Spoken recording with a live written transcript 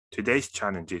Today's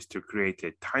challenge is to create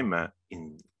a timer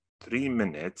in 3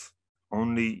 minutes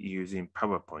only using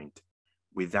PowerPoint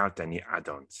without any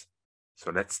add-ons.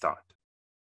 So let's start.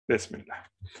 Bismillah.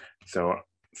 So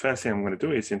first thing I'm going to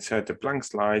do is insert a blank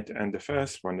slide, and the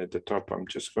first one at the top, I'm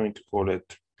just going to call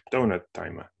it donut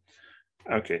timer.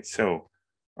 Okay, so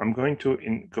I'm going to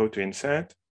go to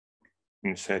insert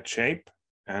shape,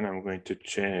 and I'm going to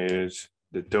choose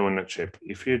the donut shape.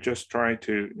 If you just try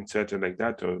to insert it like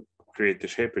that or create the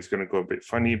shape, it's going to go a bit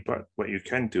funny, but what you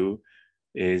can do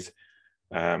is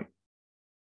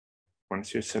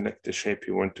once you select the shape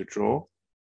you want to draw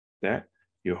there,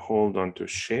 you hold on to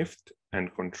Shift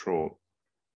and Control,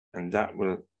 and that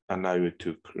will allow you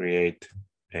to create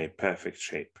a perfect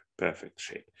shape.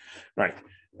 Right,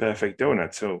 perfect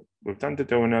donut. So we've done the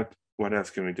donut. What else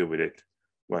can we do with it?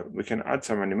 Well, we can add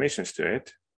some animations to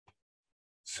it.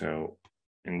 So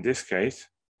in this case,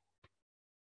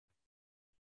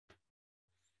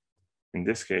 I'm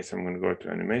going to go to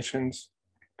animations,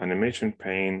 animation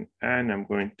pane, and I'm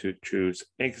going to choose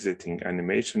exiting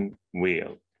animation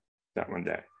wheel, that one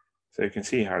there. So you can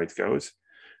see how it goes,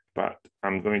 but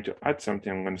I'm going to add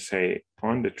something. I'm going to say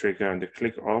on the trigger and the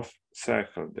click off,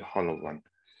 circle the hollow one,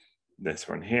 this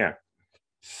one here.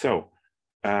 So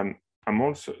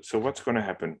so what's going to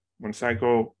happen? Once I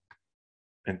go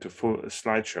into full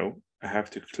slideshow, I have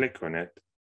to click on it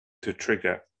to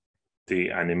trigger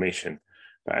the animation.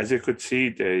 But as you could see,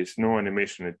 there is no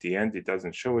animation at the end. It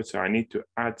doesn't show it. So I need to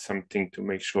add something to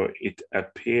make sure it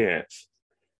appears.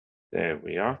 There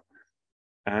we are.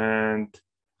 And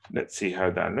let's see how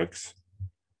that looks.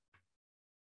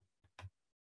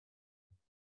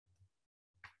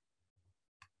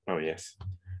 Oh, yes.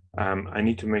 I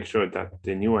need to make sure that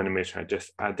the new animation I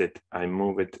just added, I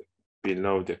move it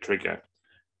below the trigger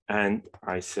and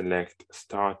I select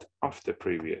start after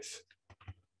previous.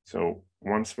 So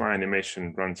once my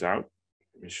animation runs out,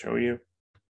 let me show you.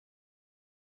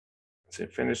 As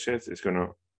it finishes, it's going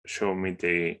to show me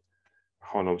the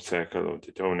hollow circle or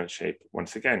the donut shape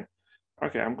once again.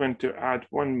 Okay, I'm going to add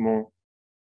one more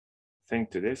thing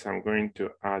to this. I'm going to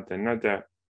add another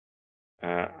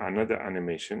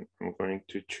animation. I'm going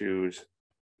to choose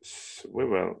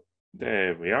swivel.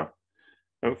 There we are.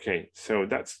 Okay, so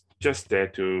that's just there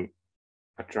to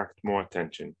attract more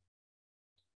attention.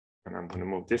 And I'm going to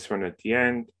move this one at the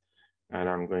end, and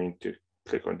I'm going to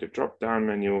click on the drop-down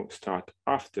menu, start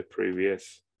after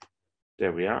previous.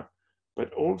 There we are.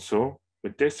 But also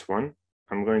with this one,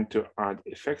 I'm going to add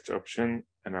effects option,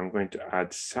 and I'm going to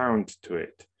add sound to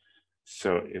it.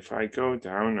 So if I go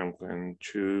down, I'm going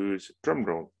to choose drum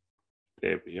roll.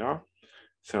 There we are.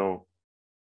 So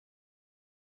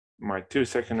my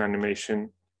 2-second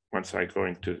animation, once I go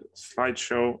into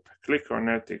slideshow, I click on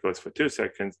it, it goes for 2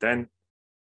 seconds, then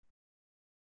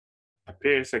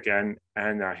appears again,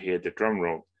 and I hear the drum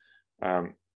roll.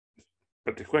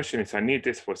 But the question is, I need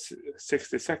this for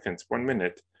 60 seconds, 1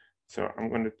 minute. So I'm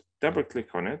going to double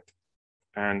click on it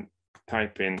and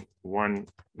type in 1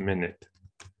 minute.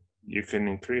 You can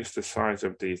increase the size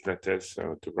of these letters,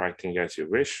 so the writing as you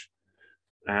wish.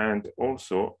 And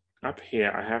also up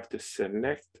here, I have to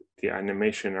select the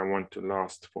animation I want to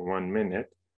last for 1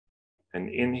 minute. And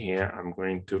in here, I'm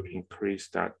going to increase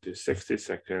that to 60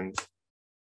 seconds.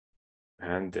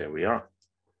 And there we are.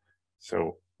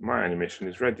 So my animation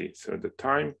is ready. So the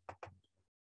time,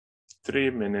 3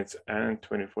 minutes and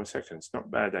 24 seconds. Not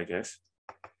bad, I guess.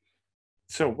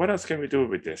 So what else can we do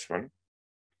with this one?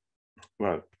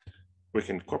 Well, we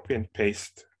can copy and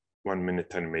paste 1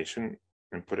 minute animation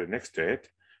and put it next to it.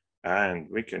 And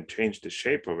we can change the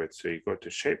shape of it. So you go to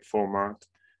shape format.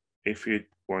 If you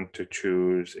want to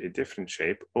choose a different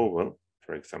shape, oval,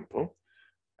 for example.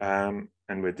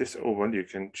 And with this oval, you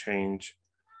can change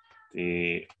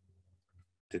the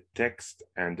text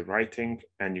and the writing,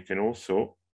 and you can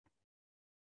also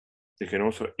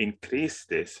increase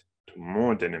this to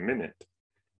more than a minute,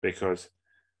 because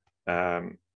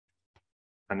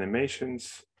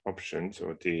animations options,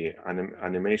 or the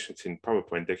animations in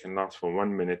PowerPoint, they can last for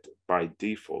 1 minute by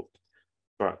default.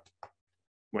 But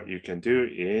what you can do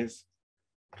is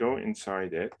go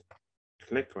inside it,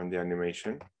 click on the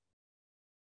animation,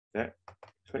 there,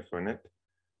 click on it,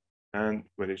 and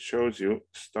when it shows you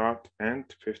start and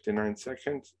 59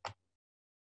 seconds,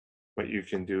 what you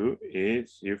can do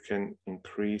is you can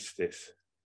increase this.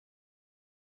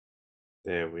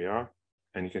 There we are.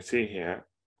 And you can see here,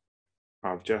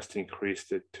 I've just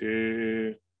increased it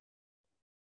to,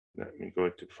 let me go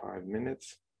to 5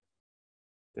 minutes.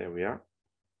 There we are.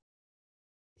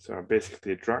 So I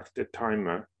basically dragged the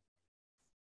timer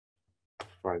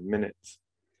 5 minutes.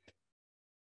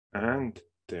 And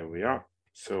there we are.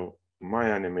 So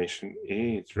my animation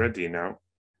is ready now.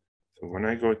 So when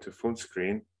I go to full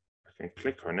screen, I can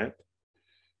click on it.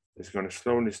 It's going to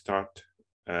slowly start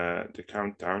the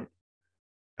countdown,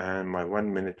 and my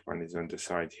 1 minute one is on the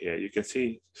side here. You can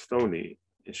see slowly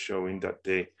it's showing that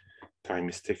the time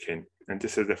is ticking, and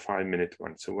this is the 5 minute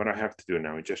one. So what I have to do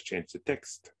now is just change the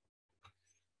text.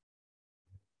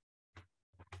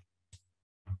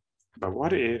 But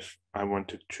what if I want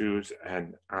to choose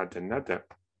and add another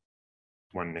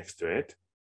one next to it?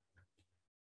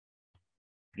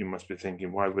 You must be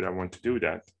thinking, why would I want to do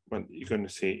that? Well, you're going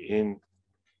to see in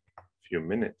a few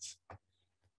minutes.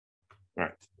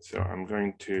 Right, so I'm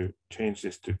going to change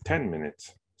this to 10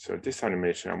 minutes. So this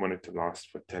animation, I want it to last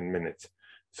for 10 minutes.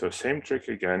 So same trick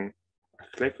again, I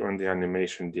click on the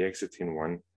animation, the exiting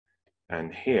one,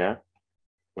 and here,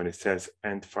 when it says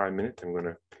end 5 minutes, I'm going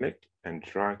to click and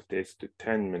drag this to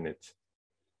 10 minutes.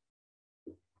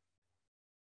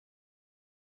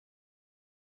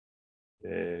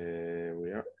 There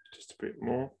we are, just a bit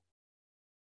more.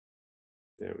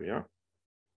 There we are.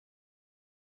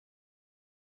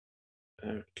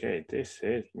 Okay, this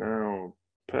is now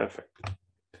perfect.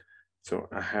 So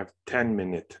I have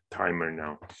 10-minute timer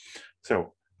now.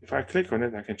 So if I click on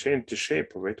it, I can change the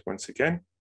shape of it once again.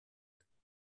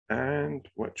 And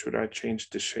what should I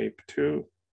change the shape to?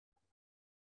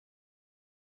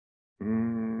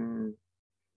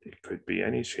 It could be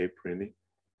any shape really.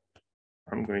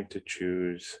 I'm going to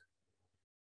choose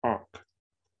arc.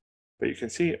 But you can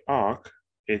see arc,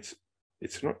 it's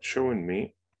not showing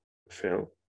me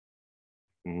fill,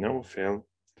 no fill,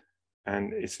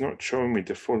 and it's not showing me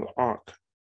the full arc.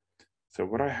 So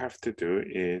what I have to do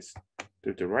is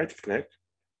do the right click,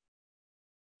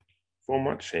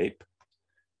 format shape,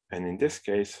 and in this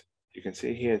case, you can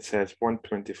see here it says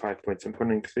 125 points. I'm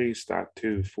putting 3 star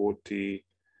 2 40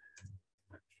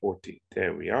 40.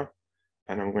 There we are.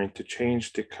 And I'm going to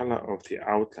change the color of the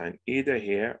outline either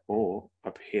here or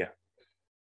up here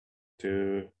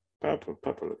to purple.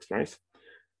 Purple looks nice.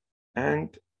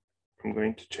 And I'm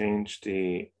going to change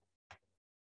the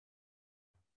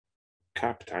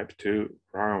cap type to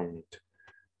round.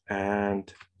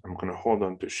 And I'm going to hold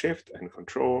on to Shift and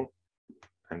Control.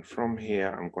 And from here,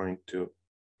 I'm going to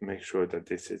make sure that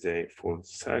this is a full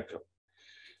circle.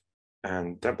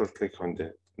 And double click on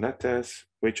the letters,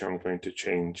 which I'm going to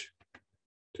change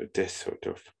to this sort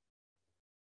of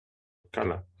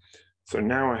color. So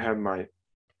now I have my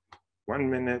 1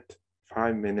 minute,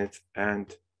 5 minutes,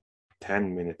 and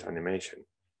 10-minute animation.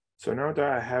 So now that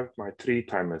I have my 3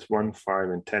 timers, 1, 5,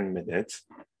 and 10 minutes,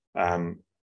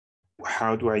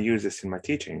 how do I use this in my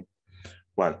teaching?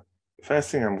 Well, first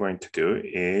thing I'm going to do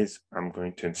is I'm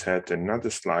going to insert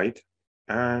another slide,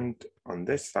 and on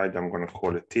this slide, I'm going to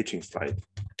call it teaching slide.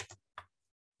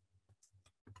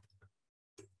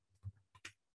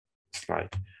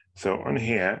 So on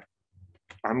here,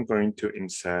 I'm going to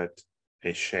insert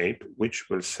a shape which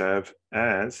will serve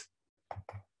as,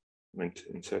 I'm going to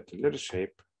insert a little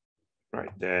shape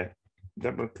right there,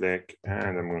 double click,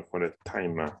 and I'm going to call it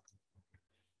timer.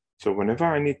 So whenever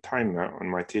I need timer on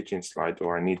my teaching slide,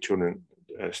 or I need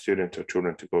students or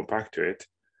children to go back to it,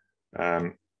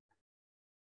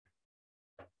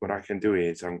 what I can do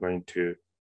is I'm going to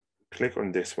click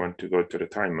on this one to go to the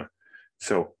timer.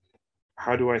 So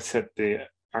how do I set the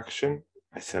action?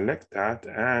 I select that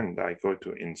and I go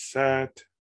to insert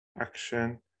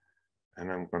action,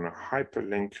 and I'm going to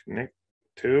hyperlink next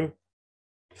to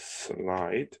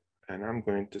slide, and I'm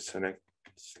going to select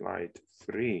slide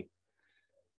 3.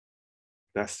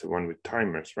 That's the one with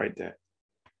timers right there.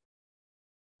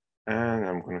 And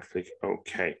I'm going to click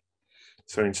OK.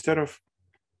 So instead of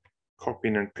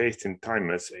copying and pasting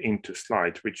timers into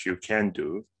slide, which you can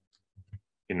do,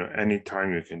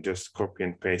 anytime you can just copy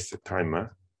and paste the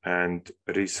timer and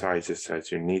resize it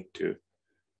as you need to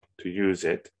use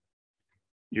it.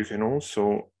 You can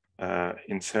also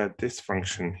insert this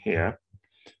function here,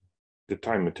 the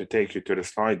timer, to take you to the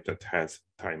slide that has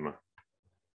timer.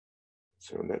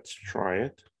 So let's try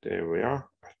it. There we are.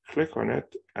 I click on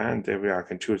it, and there we are. I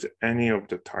can choose any of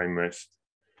the timers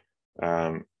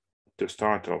to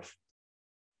start off.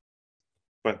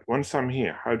 But once I'm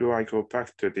here, how do I go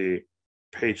back to the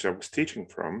page I was teaching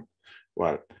from?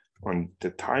 Well, on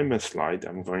the timer slide,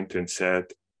 I'm going to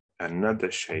insert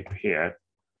another shape here.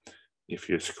 If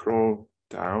you scroll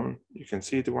down, you can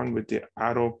see the one with the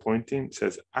arrow pointing. It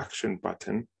says action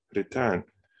button, return.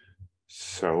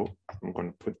 So I'm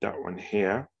going to put that one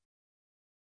here.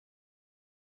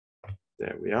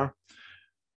 There we are.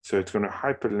 So it's going to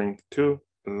hyperlink to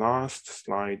last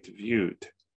slide viewed.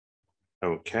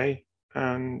 Okay,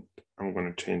 and I'm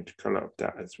going to change the color of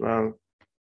that as well.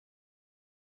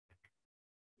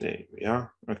 There we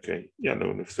are. Okay,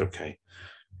 yellow looks okay.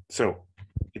 So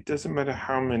it doesn't matter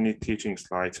how many teaching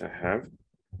slides I have.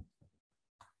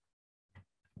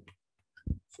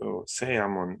 So say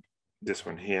I'm on this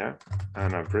one here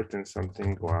and I've written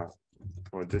something, or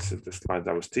this is the slide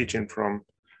I was teaching from.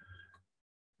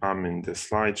 I'm in the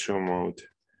slideshow mode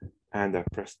and I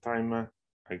press timer.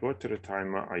 I go to the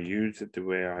timer, I use it the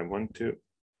way I want to.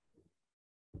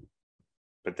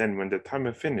 But then when the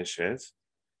timer finishes,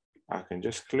 I can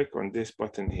just click on this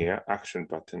button here, action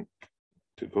button,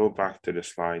 to go back to the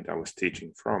slide I was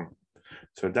teaching from.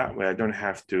 So that way I don't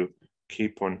have to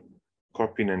keep on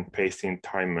copying and pasting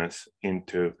timers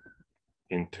into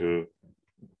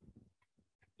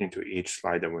each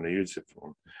slide I want to use it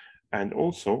for. And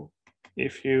also,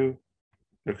 if you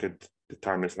look at the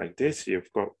timers like this,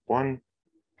 you've got one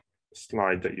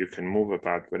slide that you can move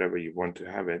about wherever you want to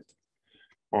have it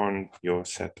on your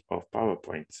set of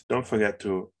PowerPoints. Don't forget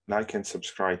to like and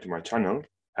subscribe to my channel.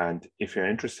 And if you're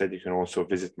interested, you can also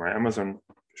visit my Amazon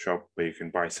shop where you can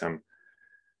buy some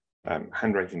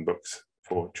handwriting books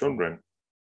for children.